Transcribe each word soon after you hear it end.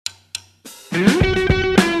James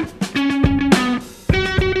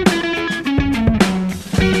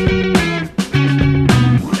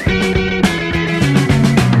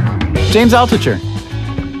Altucher.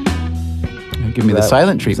 Give me the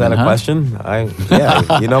silent treatment, Is that a question?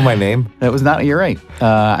 Yeah, you know my name. That was not, you're right.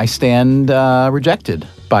 I stand rejected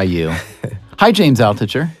by you. Hi, James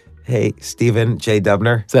Altucher. Hey, Stephen J.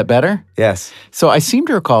 Dubner. Is that better? Yes. So I seem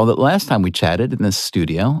to recall that last time we chatted in this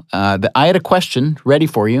studio, that I had a question ready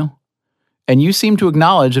for you, and you seemed to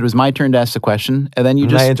acknowledge it was my turn to ask the question, and then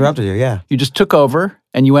I interrupted you, yeah. You just took over,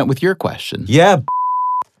 and you went with your question. Yeah.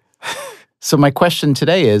 So my question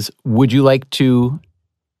today is, would you like to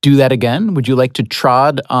do that again? Would you like to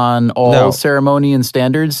trod on all ceremony and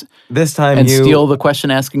standards this time and steal the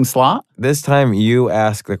question-asking slot? This time you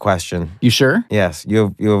ask the question. You sure? Yes.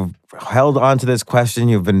 You've held on to this question.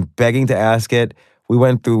 You've been begging to ask it. We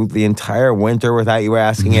went through the entire winter without you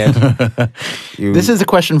asking it. This is a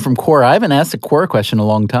question from Cora. I haven't asked a Cora question in a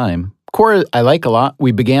long time. Cora, I like a lot.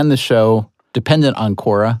 We began the show dependent on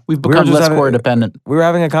Cora. We've become less Cora dependent. We were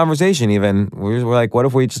having a conversation even. We were like, what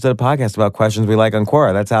if we just did a podcast about questions we like on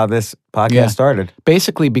Quora? That's how this podcast started.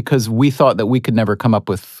 Basically because we thought that we could never come up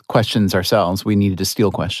with questions ourselves. We needed to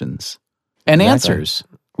steal questions. And answers.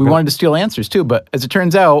 We wanted to steal answers too, but as it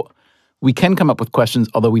turns out, we can come up with questions,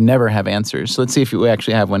 although we never have answers. So let's see if we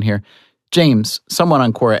actually have one here. James, someone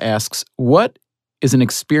on Quora asks, what is an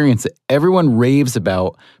experience that everyone raves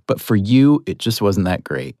about, but for you, it just wasn't that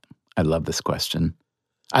great? I love this question.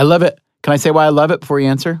 I love it. Can I say why I love it before you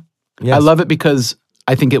answer? Yes. I love it because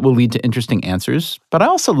I think it will lead to interesting answers, but I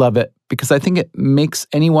also love it because I think it makes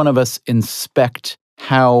any one of us inspect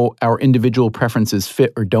how our individual preferences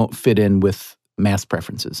fit or don't fit in with mass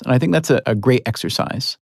preferences. And I think that's a great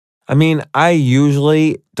exercise. I mean, I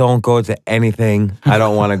usually don't go to anything I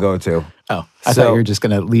don't want to go to. Oh, I thought you were just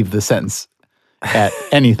going to leave the sentence at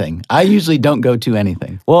anything. I usually don't go to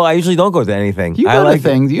anything. Well, I usually don't go to anything. You go to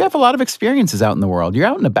things. You have a lot of experiences out in the world. You're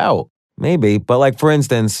out and about. Maybe, but like for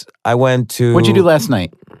instance, I went to. What'd you do last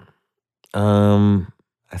night?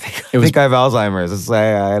 I think I have Alzheimer's.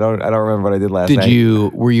 I don't remember what I did last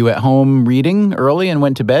night. Were you at wome reading early and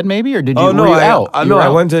went to bed maybe, or were you out? I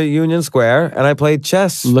went to Union Square and I played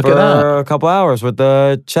chess for a couple hours with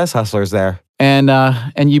the chess hustlers there.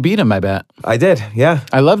 And you beat him, I bet. I did, yeah.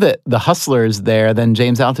 I love that the hustler's there, then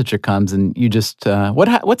James Altucher comes, and you just,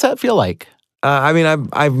 what's that feel like? I mean,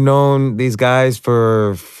 I've known these guys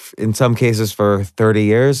in some cases for 30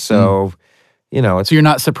 years, so, So you're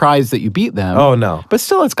not surprised that you beat them? Oh, no. But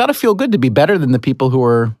still, it's got to feel good to be better than the people who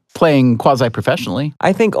are playing quasi-professionally.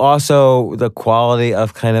 I think also the quality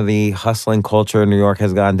of kind of the hustling culture in New York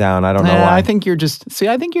has gone down. I don't know why. I think you're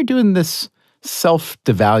doing this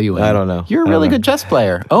self-devaluing. I don't know. You're a really good chess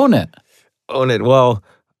player. Own it. Own it. Well,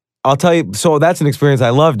 I'll tell you, so that's an experience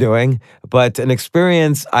I love doing, but an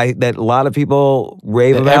experience that a lot of people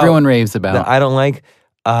rave about. Everyone raves about. That I don't like.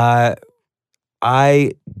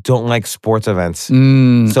 I don't like sports events. For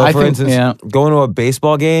instance, going to a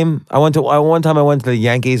baseball game, one time I went to the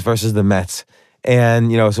Yankees versus the Mets.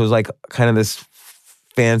 And, so it was like kind of this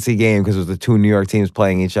fancy game because it was the two New York teams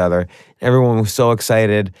playing each other. Everyone was so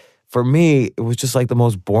excited. For me, it was just like the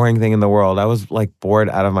most boring thing in the world. I was like bored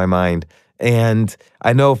out of my mind. And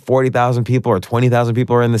I know 40,000 people or 20,000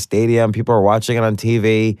 people are in the stadium. People are watching it on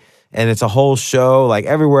TV. And it's a whole show, like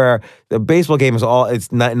everywhere. The baseball game it's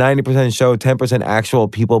 90% show, 10% actual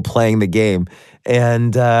people playing the game.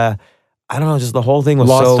 And I don't know, just the whole thing was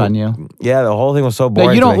lost on you. Yeah, the whole thing was so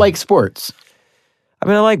boring. Now, you don't like sports. I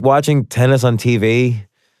mean, I like watching tennis on TV.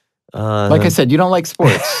 Like I said, you don't like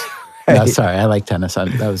sports. No, sorry, I like tennis.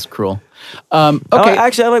 That was cruel. Okay.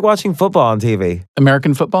 Actually, I like watching football on TV.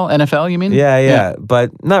 American football? NFL, you mean? Yeah.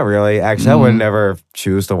 But not really. Actually, I would never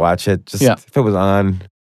choose to watch it. Just if it was on.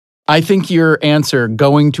 I think your answer,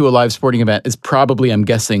 going to a live sporting event, is probably, I'm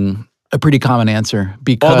guessing, a pretty common answer.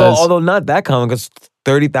 Because although not that common, because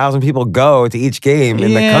 30,000 people go to each game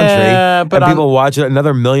in the country, but people watch it.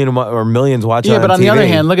 Another million or millions watch it on TV. Yeah, but on the other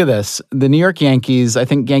hand, look at this. The New York Yankees, I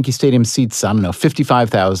think Yankee Stadium seats,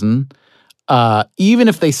 55,000. Even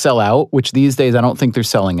if they sell out, which these days I don't think they're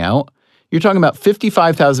selling out, you're talking about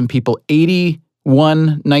 55,000 people,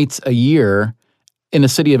 81 nights a year in a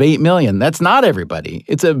city of 8 million. That's not everybody.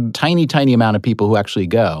 It's a tiny, tiny amount of people who actually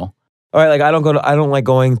go. All right, like I don't like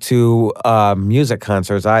going to music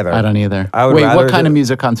concerts either. I don't either. What kind of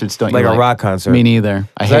music concerts don't you like? Like a rock concert. Me neither.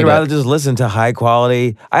 I'd rather just listen to high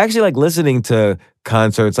quality. I actually like listening to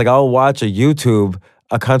concerts. Like I'll watch a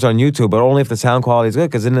concert on YouTube, but only if the sound quality is good.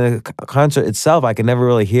 Because in the concert itself, I can never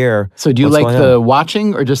really hear. So do you like the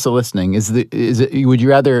watching or just the listening? Would you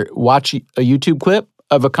rather watch a YouTube clip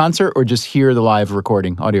of a concert or just hear the live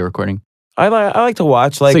recording, audio recording? I like to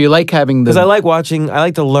watch. So you like having because I like watching. I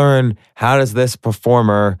like to learn how does this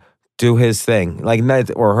performer do his thing,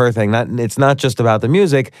 or her thing. It's not just about the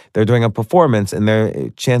music. They're doing a performance,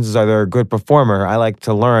 and chances are they're a good performer. I like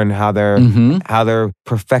to learn how they're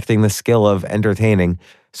perfecting the skill of entertaining.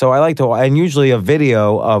 So I like to, and usually a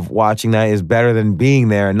video of watching that is better than being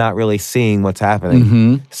there and not really seeing what's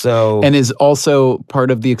happening. So, and is also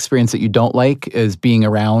part of the experience that you don't like is being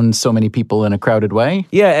around so many people in a crowded way.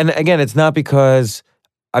 Yeah, and again, it's not because,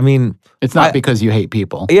 it's not because you hate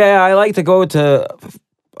people. Yeah, I like to go to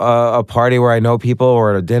a party where I know people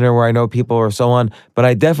or at a dinner where I know people or so on. But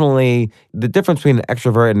I definitely, the difference between an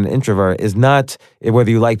extrovert and an introvert is not whether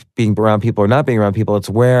you like being around people or not being around people. It's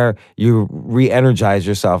where you re-energize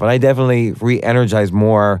yourself. And I definitely re-energize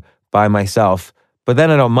more by myself. But then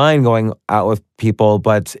I don't mind going out with people.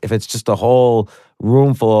 But if it's just a whole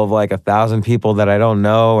room full of like 1,000 people that I don't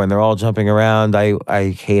know and they're all jumping around, I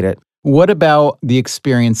hate it. What about the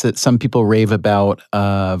experience that some people rave about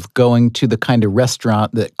of going to the kind of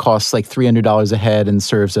restaurant that costs like $300 a head and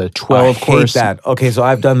serves a 12-course? I hate that. Okay, so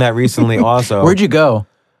I've done that recently also. Where'd you go?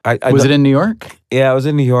 Was it in New York? Yeah, it was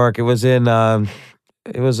in New York. It was in,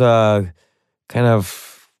 it was a kind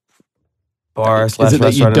of bar / restaurant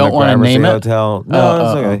that you don't want to name it? Hotel. No,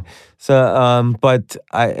 it's okay. So,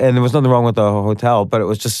 and there was nothing wrong with the hotel, but it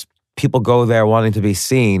was just, people go there wanting to be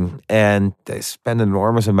seen, and they spend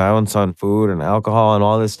enormous amounts on food and alcohol and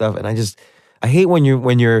all this stuff. And I hate when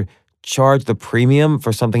you're charged the premium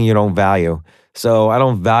for something you don't value. So I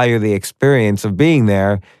don't value the experience of being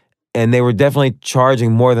there. And they were definitely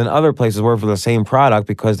charging more than other places were for the same product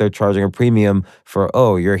because they're charging a premium for,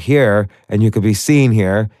 oh, you're here and you could be seen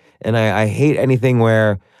here. And I hate anything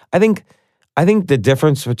where I think the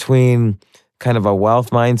difference between kind of a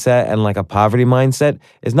wealth mindset and like a poverty mindset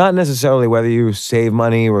is not necessarily whether you save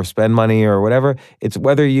money or spend money or whatever. It's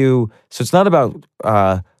so it's not about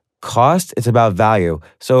cost, it's about value.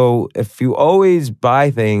 So if you always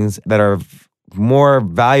buy things that are more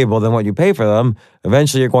valuable than what you pay for them,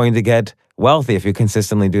 eventually you're going to get wealthy if you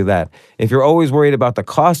consistently do that. If you're always worried about the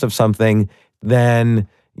cost of something, then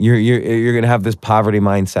you're going to have this poverty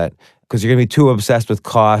mindset, because you're going to be too obsessed with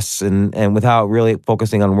costs and without really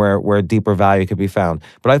focusing on where deeper value could be found.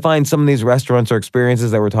 But I find some of these restaurants or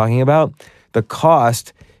experiences that we're talking about, the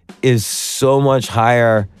cost is so much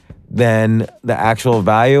higher than the actual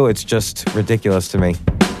value. It's just ridiculous to me.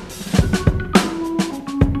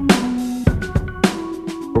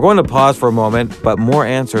 We're going to pause for a moment, but more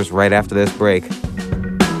answers right after this break.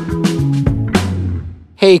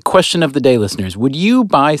 Hey, question of the day, listeners. Would you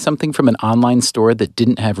buy something from an online store that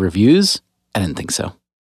didn't have reviews? I didn't think so.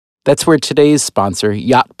 That's where today's sponsor,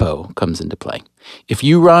 Yotpo, comes into play. If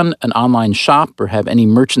you run an online shop or have any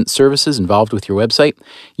merchant services involved with your website,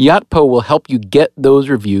 Yotpo will help you get those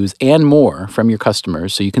reviews and more from your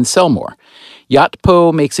customers so you can sell more.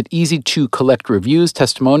 Yotpo makes it easy to collect reviews,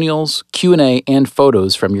 testimonials, Q&A, and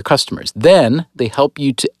photos from your customers. Then they help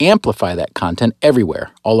you to amplify that content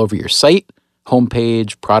everywhere, all over your site,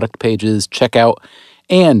 homepage, product pages, checkout,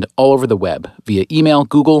 and all over the web via email,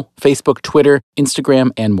 Google, Facebook, Twitter,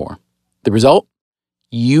 Instagram, and more. The result?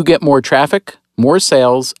 You get more traffic, more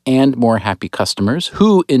sales, and more happy customers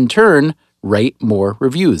who, in turn, write more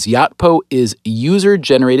reviews. Yotpo is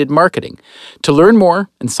user-generated marketing. To learn more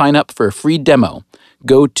and sign up for a free demo,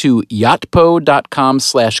 go to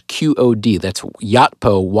yotpo.com/QOD. That's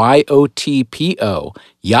Yotpo, YOTPO,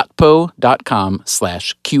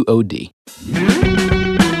 yotpo.com/QOD.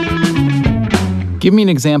 Give me an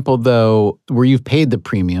example, though, where you've paid the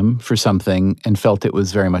premium for something and felt it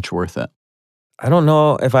was very much worth it. I don't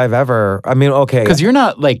know if I've ever, okay. Because you're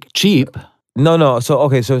not, like, cheap. No.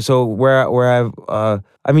 So where I've,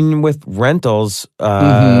 with rentals,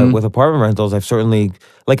 with apartment rentals, I've certainly,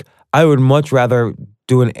 I would much rather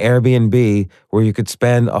do an Airbnb where you could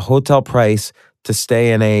spend a hotel price to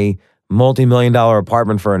stay in a multi-million-dollar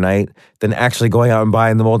apartment for a night than actually going out and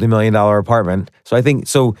buying the multi-million-dollar apartment. So I think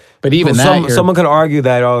so. But even someone could argue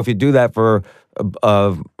that if you do that for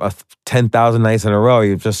 10,000 nights in a row,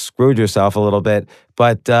 you've just screwed yourself a little bit.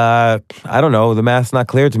 But I don't know. The math's not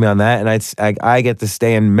clear to me on that, and I get to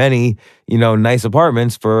stay in many nice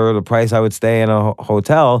apartments for the price I would stay in a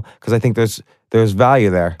hotel because I think there's value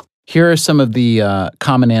there. Here are some of the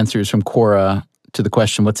common answers from Quora to the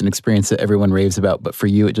question, what's an experience that everyone raves about, but for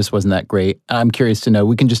you, it just wasn't that great? I'm curious to know.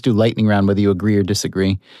 We can just do lightning round whether you agree or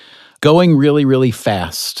disagree. Going really, really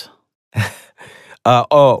fast.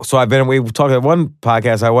 So we've talked at one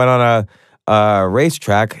podcast, I went on a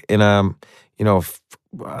racetrack in a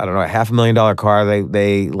 $500,000 car.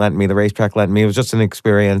 They lent me, the racetrack lent me. It was just an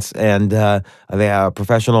experience. And they had a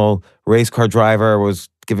professional race car driver was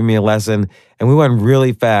giving me a lesson, and we went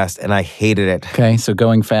really fast, and I hated it. Okay, so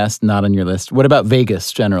going fast, not on your list. What about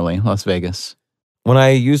Vegas generally, Las Vegas? When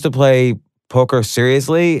I used to play poker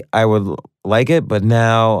seriously, I would like it, but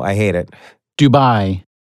now I hate it. Dubai.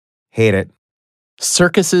 Hate it.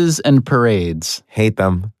 Circuses and parades. Hate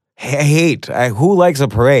them. Who likes a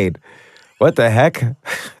parade? What the heck?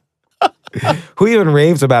 Who even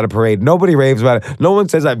raves about a parade? Nobody raves about it. No one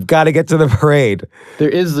says, I've got to get to the parade. There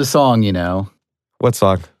is the song, you know. What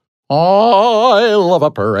song? I love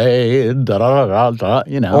a parade. Da, da, da, da,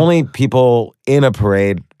 you know. Only people in a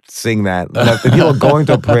parade sing that. Like, the people going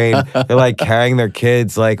to a parade, they're like carrying their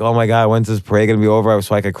kids, like, oh my God, when's this parade going to be over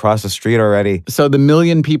so I could cross the street already? So the 1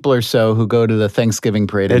 million people or so who go to the Thanksgiving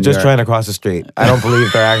parade they're just trying to cross the street. I don't believe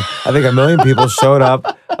I think 1 million people showed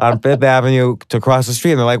up on Fifth Avenue to cross the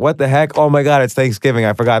street, and they're like, what the heck? Oh my God, it's Thanksgiving.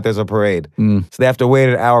 I forgot there's a parade. So they have to wait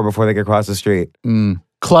an hour before they can cross the street.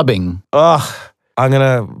 Clubbing. Ugh.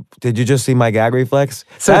 Did you just see my gag reflex?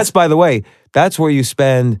 So that's, by the way, that's where you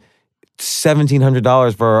spend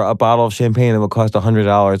 $1,700 for a bottle of champagne that would cost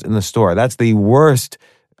 $100 in the store. That's the worst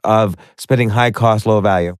of spending high cost, low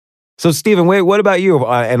value. So, Stephen, wait, what about you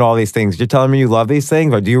and all these things? You're telling me you love these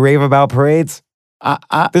things, or do you rave about parades? We're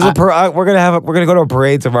gonna go to a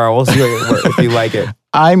parade tomorrow. We'll see if you like it.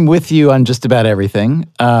 I'm with you on just about everything.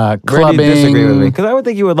 Clubbing. Where do you disagree with me? Because I would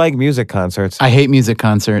think you would like music concerts. I hate music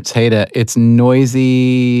concerts. Hate it. It's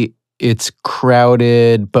noisy. It's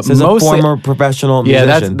crowded, but mostly, a former professional musician.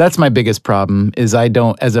 Yeah, that's my biggest problem. Is I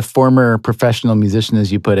don't, as a former professional musician,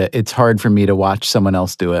 as you put it, it's hard for me to watch someone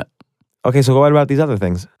else do it. Okay, so what about these other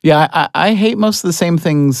things? Yeah, I hate most of the same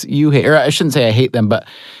things you hate, or I shouldn't say I hate them, but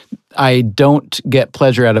I don't get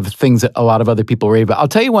pleasure out of things that a lot of other people rave about. I'll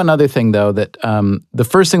tell you one other thing though. That the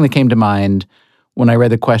first thing that came to mind when I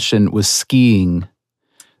read the question was skiing.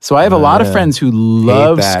 So I have a lot of friends who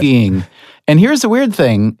love skiing. And here's the weird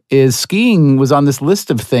thing, is skiing was on this list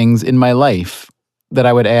of things in my life that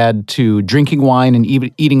I would add to drinking wine and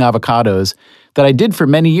eating avocados that I did for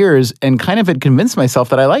many years and kind of had convinced myself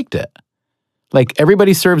that I liked it. Like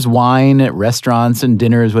everybody serves wine at restaurants and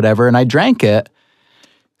dinners, whatever, and I drank it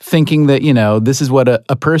thinking that, you know, this is what a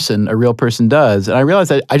real person does. And I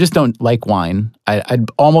realized I just don't like wine. I'd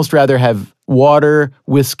almost rather have water,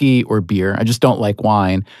 whiskey, or beer. I just don't like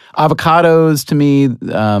wine. Avocados, to me,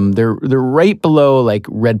 they're right below like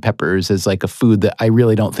red peppers as like a food that I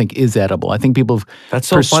really don't think is edible. I think people have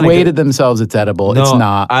persuaded themselves it's edible. No, it's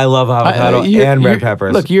not. I love avocado and red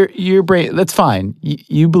peppers. Look, your brain, that's fine.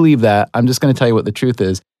 You believe that. I'm just going to tell you what the truth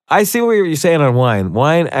is. I see what you're saying on wine.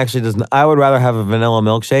 Wine actually doesn't. I would rather have a vanilla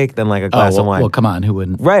milkshake than like a glass of wine. Well, come on, who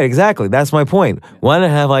wouldn't? Right, exactly. That's my point. Why not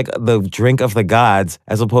have like the drink of the gods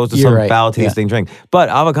as opposed to some foul tasting drink? But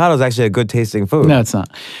avocado is actually a good tasting food. No, it's not.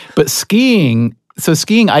 But skiing. So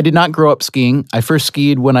skiing, I did not grow up skiing. I first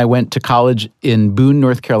skied when I went to college in Boone,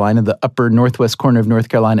 North Carolina, the upper northwest corner of North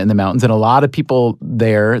Carolina in the mountains. And a lot of people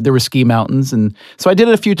there were ski mountains. And so I did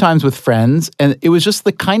it a few times with friends. And it was just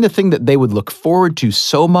the kind of thing that they would look forward to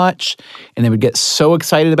so much. And they would get so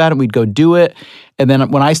excited about it. And we'd go do it. And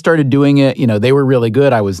then when I started doing it, you know, they were really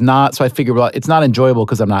good. I was not. So I figured, well, it's not enjoyable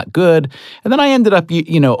because I'm not good. And then I ended up,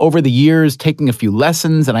 you know, over the years taking a few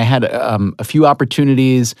lessons, and I had a few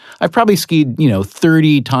opportunities. I've probably skied,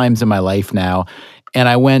 30 times in my life now. And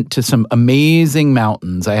I went to some amazing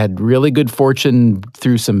mountains. I had really good fortune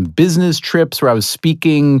through some business trips where I was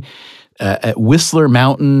speaking at Whistler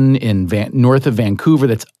Mountain in north of Vancouver.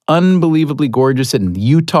 That's unbelievably gorgeous. In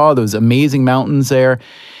Utah, those amazing mountains there.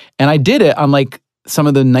 And I did it on like some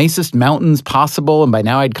of the nicest mountains possible. And by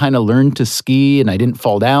now I'd kind of learned to ski and I didn't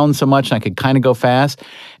fall down so much and I could kind of go fast.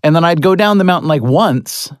 And then I'd go down the mountain like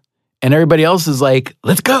once and everybody else is like,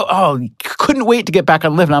 let's go. Oh, couldn't wait to get back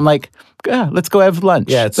on the lift. And I'm like, yeah, let's go have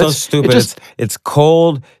lunch. Yeah, it's so stupid. It's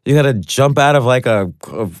cold. You got to jump out of like an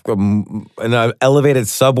elevated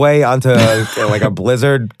subway onto like a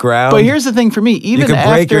blizzard ground. But here's the thing for me. You can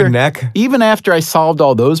break your neck. Even after I solved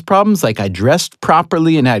all those problems, like I dressed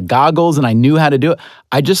properly and had goggles and I knew how to do it,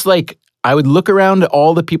 I would look around at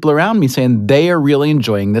all the people around me saying they are really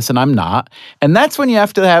enjoying this and I'm not. And that's when you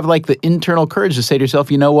have to have like the internal courage to say to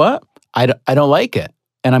yourself, you know what? I don't like it.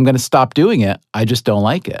 And I'm going to stop doing it. I just don't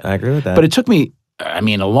like it. I agree with that. But it took me, a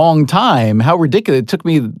long time. How ridiculous. It took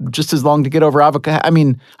me just as long to get over avocado.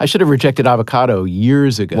 I should have rejected avocado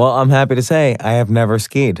years ago. Well, I'm happy to say I have never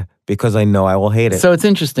skied because I know I will hate it. So it's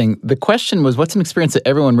interesting. The question was, what's an experience that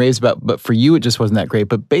everyone raves about, but for you it just wasn't that great?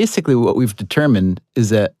 But basically what we've determined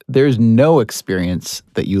is that there's no experience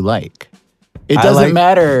that you like. It doesn't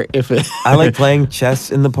matter if it... I like playing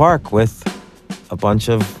chess in the park with a bunch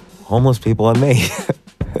of homeless people and me.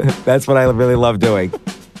 That's what I really love doing.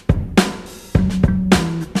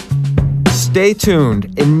 Stay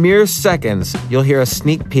tuned. In mere seconds, you'll hear a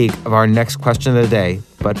sneak peek of our next question of the day.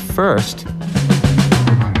 But first...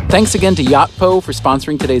 Thanks again to Yotpo for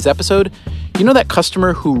sponsoring today's episode. You know that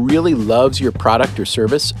customer who really loves your product or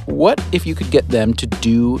service? What if you could get them to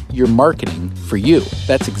do your marketing for you?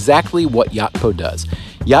 That's exactly what Yotpo does.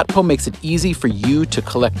 Yotpo makes it easy for you to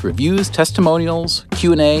collect reviews, testimonials,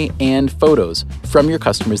 Q&A, and photos from your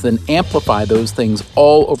customers, then amplify those things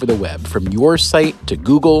all over the web, from your site to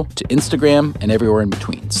Google to Instagram and everywhere in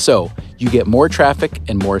between. So you get more traffic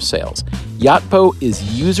and more sales. Yotpo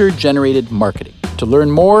is user-generated marketing. To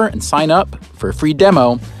learn more and sign up for a free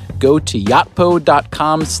demo, go to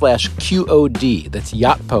yotpo.com/QOD. That's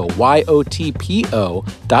Yotpo,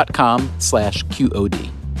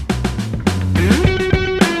 YOTPO.com/QOD.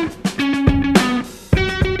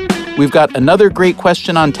 We've got another great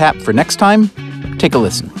question on tap for next time. Take a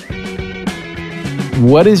listen.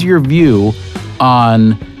 What is your view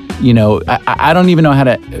on, I don't even know how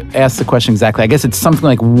to ask the question exactly. I guess it's something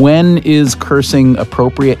like, when is cursing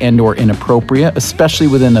appropriate and or inappropriate, especially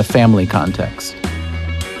within a family context?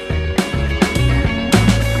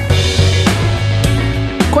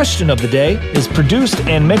 Question of the Day is produced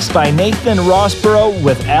and mixed by Nathan Rossborough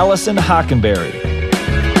with Allison Hockenberry.